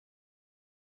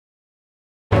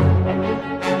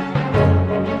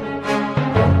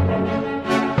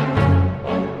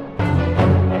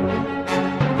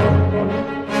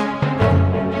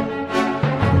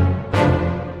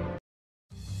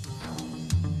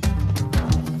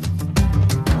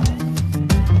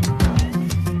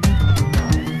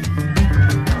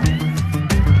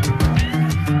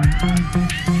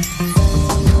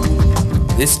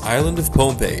This island of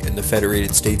Pohnpei in the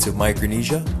Federated States of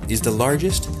Micronesia is the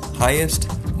largest, highest,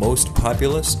 most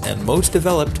populous, and most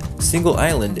developed single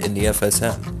island in the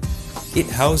FSM. It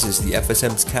houses the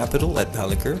FSM's capital at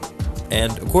Palikir,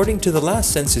 and according to the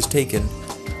last census taken,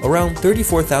 around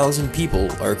 34,000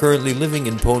 people are currently living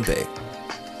in Pohnpei.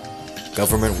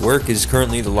 Government work is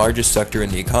currently the largest sector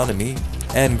in the economy,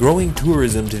 and growing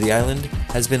tourism to the island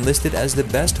has been listed as the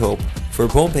best hope for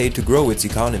Pohnpei to grow its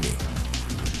economy.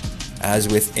 As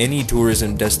with any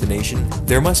tourism destination,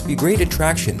 there must be great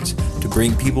attractions to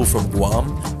bring people from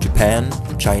Guam, Japan,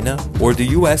 China, or the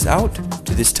US out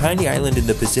to this tiny island in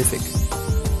the Pacific.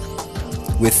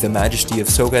 With the majesty of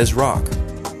Socas Rock,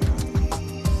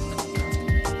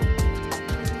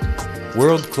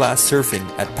 world-class surfing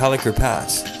at Palikir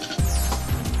Pass,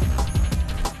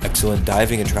 excellent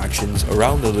diving attractions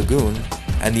around the lagoon,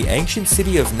 and the ancient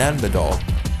city of Nanbadal,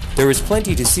 there is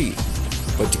plenty to see.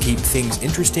 But to keep things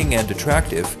interesting and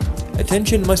attractive,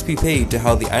 attention must be paid to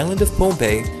how the island of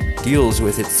Pohnpei deals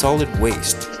with its solid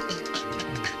waste.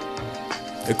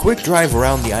 A quick drive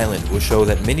around the island will show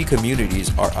that many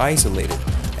communities are isolated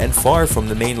and far from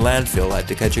the main landfill at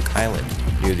Tekechik Island,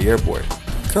 near the airport.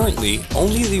 Currently,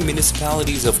 only the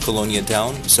municipalities of Colonia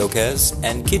Town, Socas,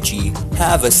 and Kichi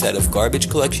have a set of garbage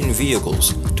collection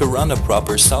vehicles to run a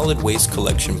proper solid waste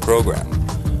collection program.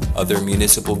 Other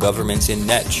municipal governments in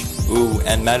Nech, U,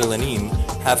 and Madeleine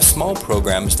have small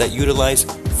programs that utilize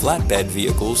flatbed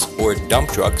vehicles or dump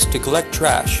trucks to collect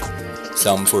trash,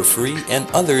 some for free and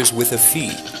others with a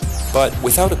fee. But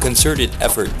without a concerted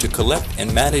effort to collect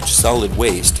and manage solid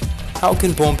waste, how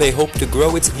can Pohnpei hope to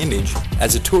grow its image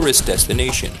as a tourist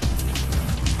destination?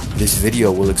 This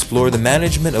video will explore the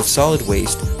management of solid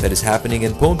waste that is happening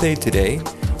in Pohnpei today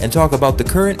and talk about the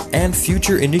current and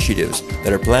future initiatives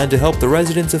that are planned to help the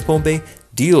residents of Pohnpei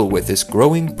deal with this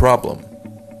growing problem.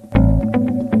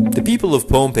 The people of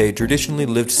Pohnpei traditionally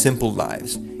lived simple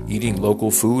lives, eating local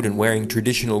food and wearing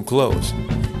traditional clothes.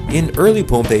 In early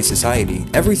Pohnpei society,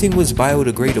 everything was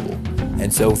biodegradable,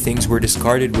 and so things were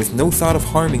discarded with no thought of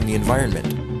harming the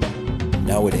environment.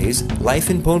 Nowadays,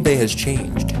 life in Pohnpei has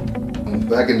changed.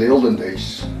 Back in the olden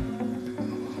days,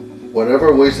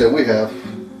 whatever waste that we have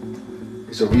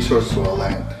is a resource to our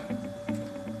land.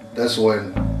 That's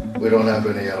when we don't have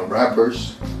any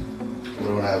wrappers, we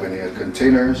don't have any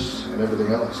containers and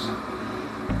everything else.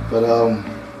 But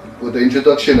with the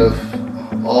introduction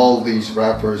of all these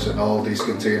wrappers and all these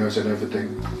containers and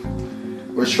everything,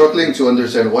 we're struggling to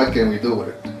understand what can we do with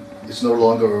it. It's no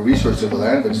longer a resource to the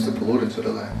land, but it's a pollutant to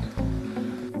the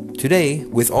land. Today,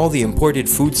 with all the imported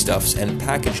foodstuffs and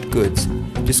packaged goods,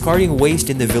 discarding waste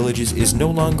in the villages is no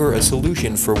longer a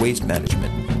solution for waste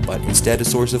management, but instead a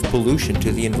source of pollution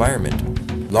to the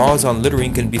environment. Laws on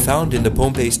littering can be found in the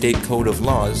Pohnpei State Code of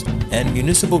Laws, and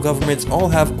municipal governments all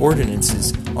have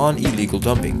ordinances on illegal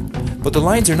dumping. But the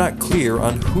lines are not clear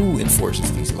on who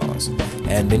enforces these laws,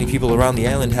 and many people around the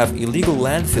island have illegal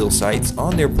landfill sites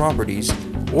on their properties,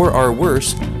 or are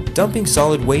worse, dumping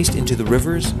solid waste into the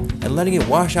rivers and letting it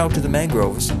wash out to the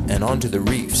mangroves and onto the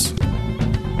reefs.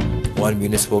 One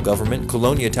municipal government,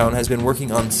 Colonia Town, has been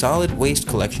working on solid waste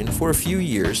collection for a few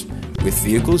years with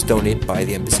vehicles donated by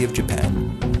the Embassy of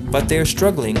Japan, but they are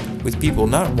struggling with people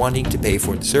not wanting to pay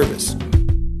for the service.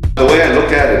 The way I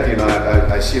look at it,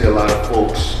 I see a lot of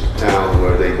folks now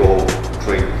where they go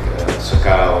drink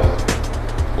Sakao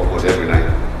almost every night.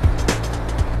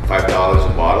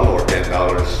 $5 a bottle or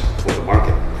 $10 for the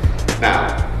market.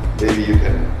 Now, maybe you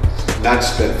can not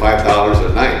spend $5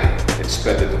 a night and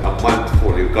spend it a month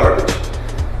for your garbage.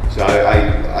 So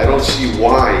I don't see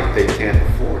why they can't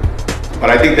afford it. But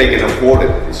I think they can afford it.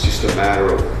 It's just a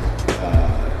matter of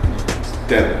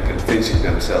them convincing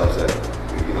themselves that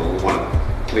we want to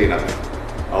clean up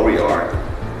our yard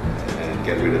and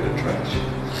get rid of the trash.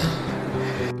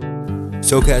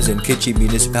 Socas and Kichi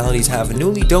municipalities have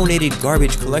newly donated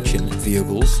garbage collection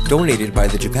vehicles donated by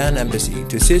the Japan Embassy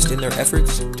to assist in their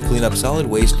efforts to clean up solid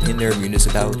waste in their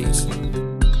municipalities.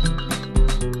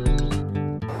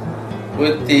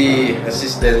 With the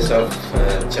assistance of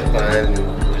Japan,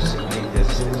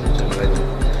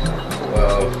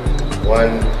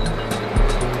 one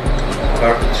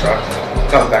garbage truck,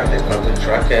 compacted garbage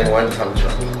truck, and one dump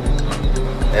truck,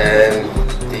 and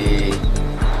the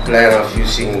plan of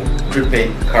using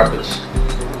prepaid garbage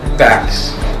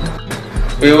bags.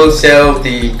 We will sell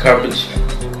the garbage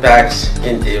bags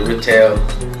in the retail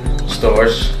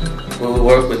stores. We will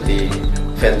work with the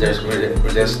vendors,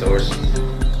 retail stores,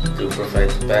 to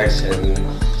provide the bags and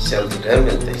sell to them,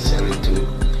 and they sell it to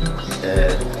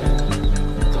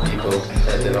people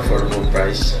at an affordable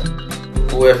price.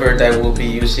 Whoever that will be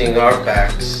using our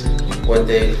bags when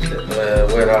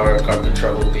our garbage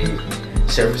truck will be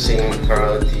servicing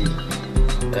around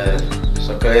the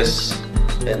Socas,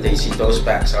 and they see those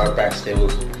bags, our bags, they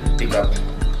will pick up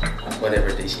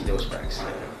whenever they see those bags.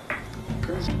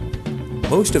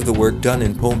 Most of the work done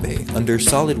in Pohnpei under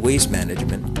solid waste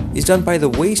management is done by the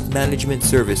Waste Management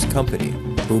Service Company,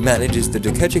 who manages the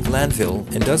Dekechik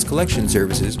landfill and does collection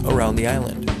services around the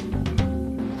island.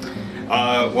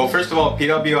 Well, first of all,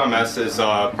 PWMS is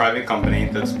a private company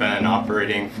that's been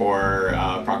operating for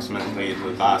approximately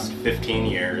the last 15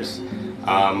 years.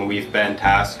 We've been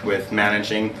tasked with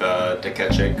managing the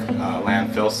Dekechik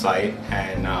landfill site,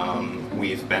 and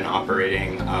we've been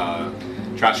operating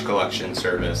trash collection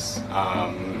service,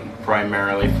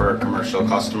 primarily for commercial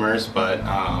customers, but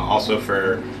also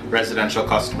for residential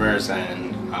customers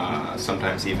and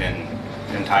sometimes even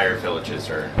entire villages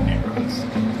or neighborhoods.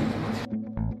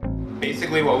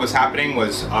 Basically what was happening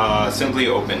was simply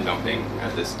open dumping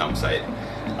at this dump site.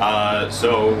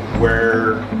 So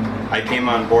where I came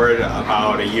on board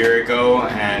about a year ago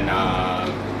and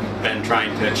been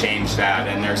trying to change that,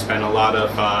 and there's been a lot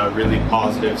of really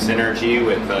positive synergy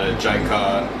with the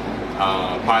JICA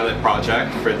pilot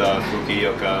project for the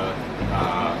Fukuoka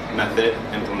method,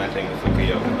 implementing the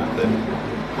Fukuoka method.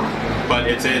 But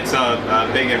it's a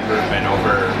big improvement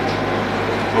over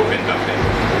open dumping.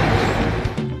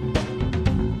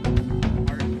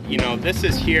 You know, this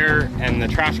is here, and the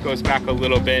trash goes back a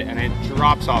little bit, and it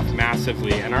drops off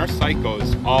massively, and our site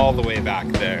goes all the way back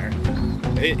there.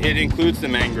 It includes the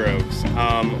mangroves.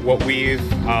 What we've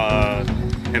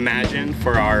imagined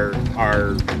for our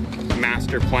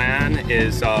master plan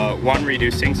is one,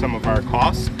 reducing some of our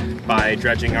costs by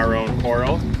dredging our own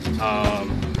coral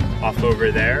off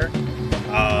over there.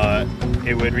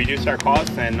 It would reduce our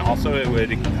costs, and also it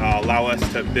would allow us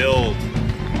to build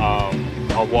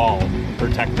a wall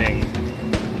protecting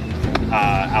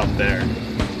out there.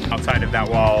 Outside of that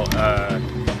wall,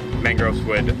 mangroves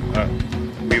would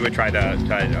we would try to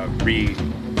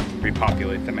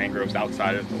repopulate the mangroves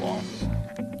outside of the wall.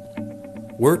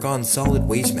 Work on solid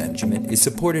waste management is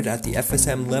supported at the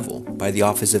FSM level by the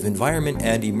Office of Environment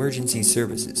and Emergency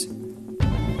Services.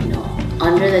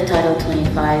 Under the Title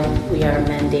 25, we are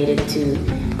mandated to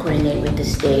coordinate with the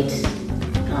states,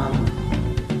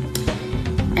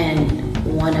 and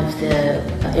one of the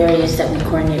areas that we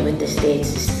coordinate with the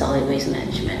states is solid waste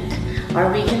management.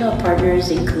 Our regional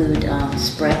partners include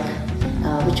SPREP,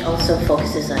 which also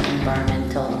focuses on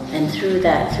environmental, and through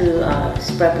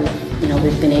SPREP,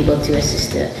 we've been able to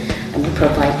assist and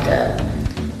provide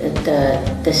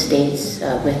the states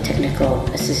with technical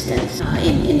assistance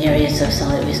in areas of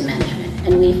solid waste management.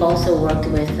 And we've also worked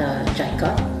with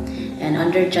JICA, and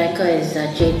under JICA is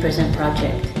the J Prison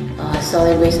Project.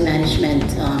 Solid waste management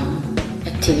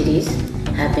activities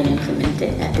have been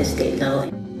implemented at the state level.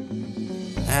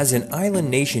 As an island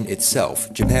nation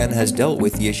itself, Japan has dealt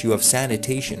with the issue of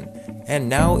sanitation and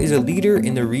now is a leader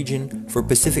in the region for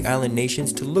Pacific Island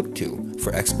nations to look to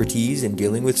for expertise in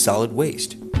dealing with solid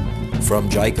waste. From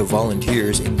JICA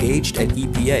volunteers engaged at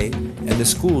EPA and the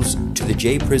schools to the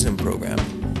J Prism program,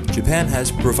 Japan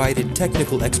has provided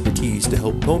technical expertise to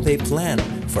help Pohnpei plan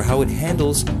for how it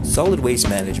handles solid waste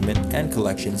management and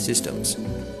collection systems.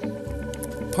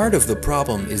 Part of the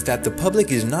problem is that the public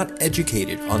is not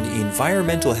educated on the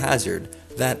environmental hazard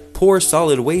that poor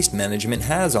solid waste management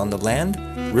has on the land,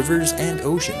 rivers, and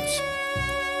oceans.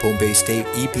 Pohnpei State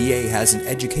EPA has an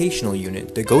educational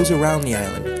unit that goes around the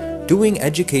island, doing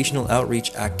educational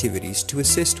outreach activities to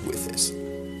assist with this.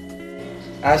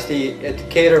 As the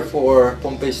educator for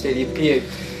Pohnpei State EPA,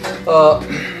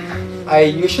 I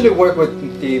usually work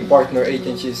with the partner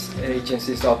agencies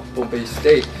of Pohnpei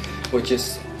State, which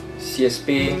is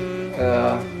CSP,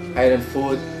 Island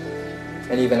Food,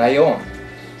 and even IOM,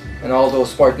 and all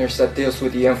those partners that deals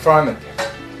with the environment.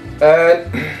 And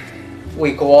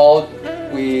we go out,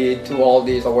 we do all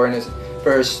these awareness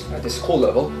first at the school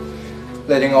level,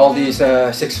 letting all these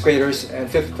 6th graders and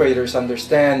 5th graders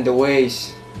understand the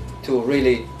ways to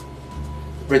really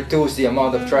reduce the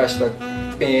amount of trash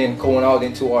that's been going out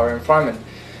into our environment.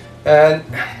 And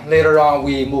later on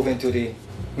we move into the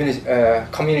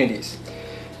communities.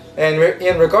 And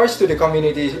in regards to the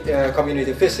community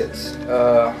visits,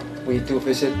 we do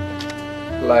visit,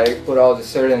 like put out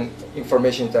certain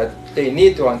information that they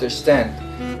need to understand.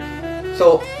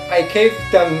 So I gave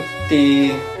them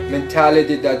the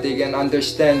mentality that they can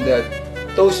understand that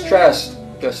those trash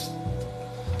just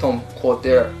don't go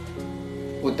there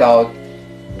without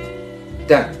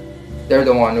them. They're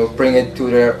the one who bring it to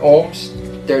their homes.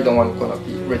 They're the one gonna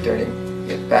be returning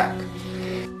it back.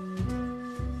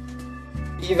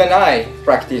 Even I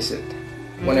practice it.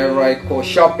 Whenever I go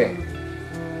shopping,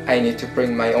 I need to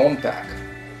bring my own bag.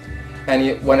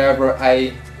 And whenever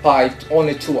I buy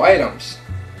only 2 items,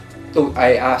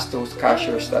 I ask those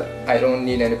cashiers that I don't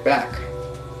need any bag,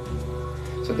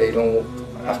 so they don't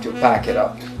have to pack it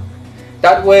up.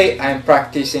 That way, I'm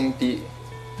practicing the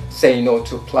say no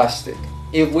to plastic.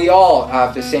 If we all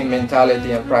have the same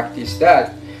mentality and practice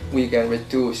that, we can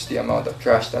reduce the amount of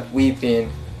trash that we've been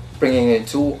bringing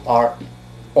into our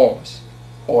homes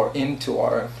or into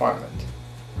our environment.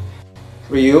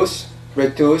 Reuse,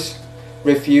 reduce,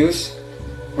 refuse,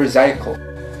 recycle.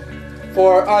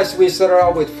 For us, we start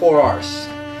out with 4 R's.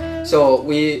 So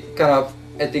we kind of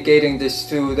educating the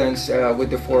students with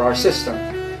the 4R system.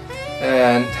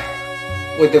 And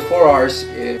with the 4 R's,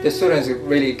 the students are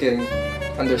really getting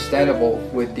understandable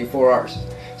with the 4 R's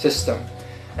system.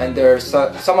 And there's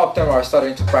some of them are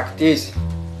starting to practice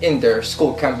in their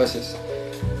school campuses.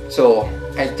 So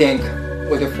I think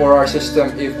with the 4R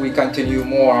system, if we continue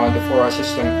more on the 4R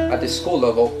system at the school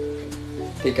level,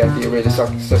 they can be really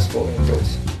successful in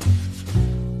those.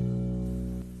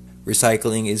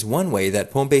 Recycling is one way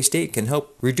that Pohnpei State can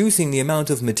help reducing the amount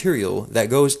of material that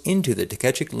goes into the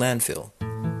Tekechik landfill.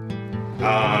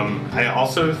 I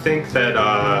also think that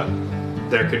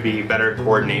there could be better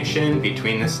coordination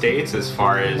between the states as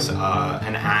far as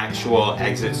an actual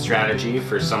exit strategy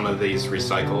for some of these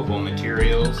recyclable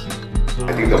materials.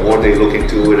 I think the more they look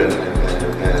into it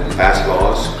and pass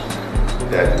laws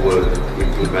that would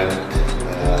implement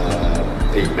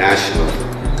a national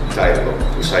type of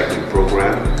recycling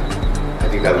program, I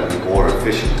think that would be more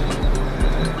efficient.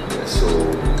 So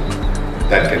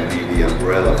that can be the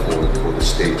umbrella for the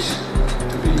states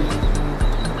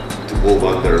to move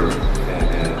under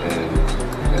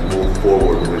and move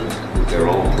forward with their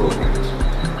own programs.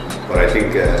 But I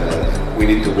think we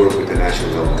need to work with the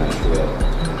national government as well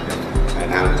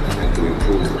and to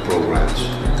improve the programs.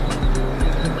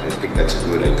 I think that's a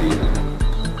good idea.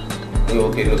 We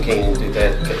will be looking into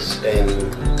that because in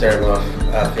terms of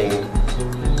having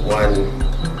one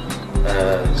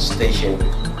station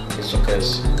in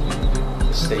Sokas,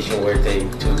 the station where they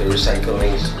do the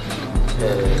recyclings.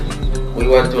 We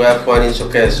want to have one in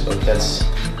Sokas, but that's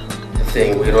the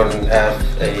thing. We don't have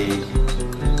a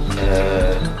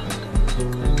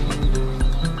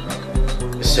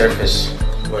surface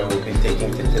where we'll be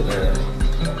taking the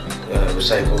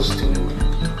recycles to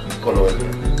Colonia.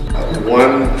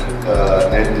 One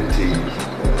entity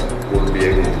wouldn't be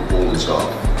able to pull this off.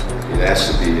 It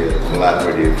has to be a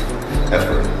collaborative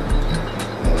effort.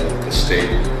 The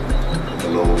state, the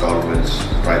local governments,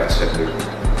 private sector.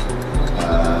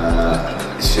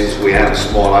 Since we have a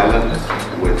small island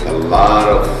with a lot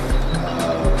of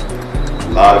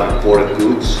imported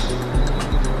goods,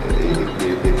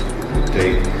 it would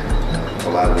take a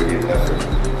collaborative effort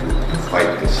to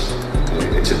fight this.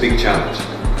 It's a big challenge,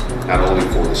 not only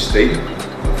for the state,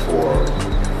 but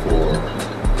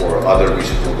for other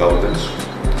regional governments,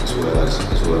 as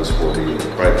well as for the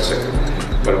private sector.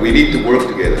 But we need to work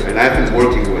together, and I've been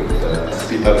working with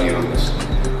PW on this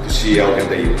to see how can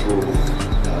they improve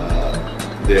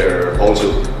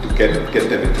also to get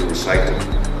them into recycling.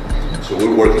 So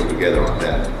we're working together on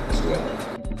that as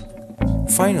well.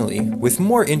 Finally, with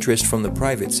more interest from the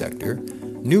private sector,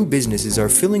 new businesses are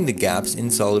filling the gaps in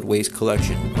solid waste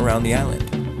collection around the island.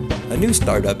 A new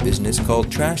startup business called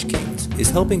Trash Kings is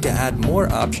helping to add more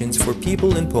options for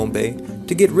people in Pohnpei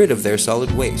to get rid of their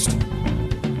solid waste.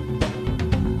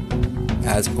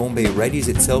 As Pohnpei readies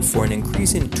itself for an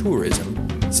increase in tourism,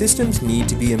 systems need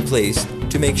to be in place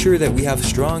to make sure that we have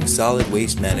strong solid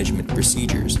waste management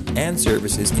procedures and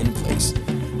services in place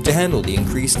to handle the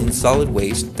increase in solid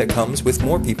waste that comes with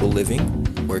more people living,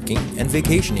 working, and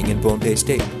vacationing in Pohnpei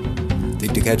State. The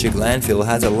Tekechik landfill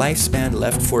has a lifespan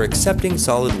left for accepting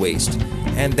solid waste,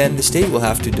 and then the state will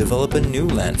have to develop a new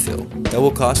landfill that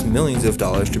will cost millions of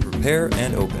dollars to prepare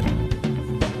and open.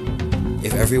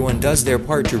 If everyone does their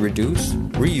part to reduce,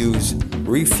 reuse,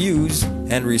 refuse,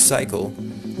 and recycle,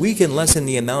 we can lessen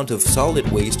the amount of solid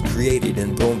waste created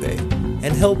in Pohnpei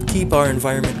and help keep our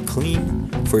environment clean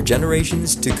for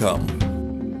generations to come.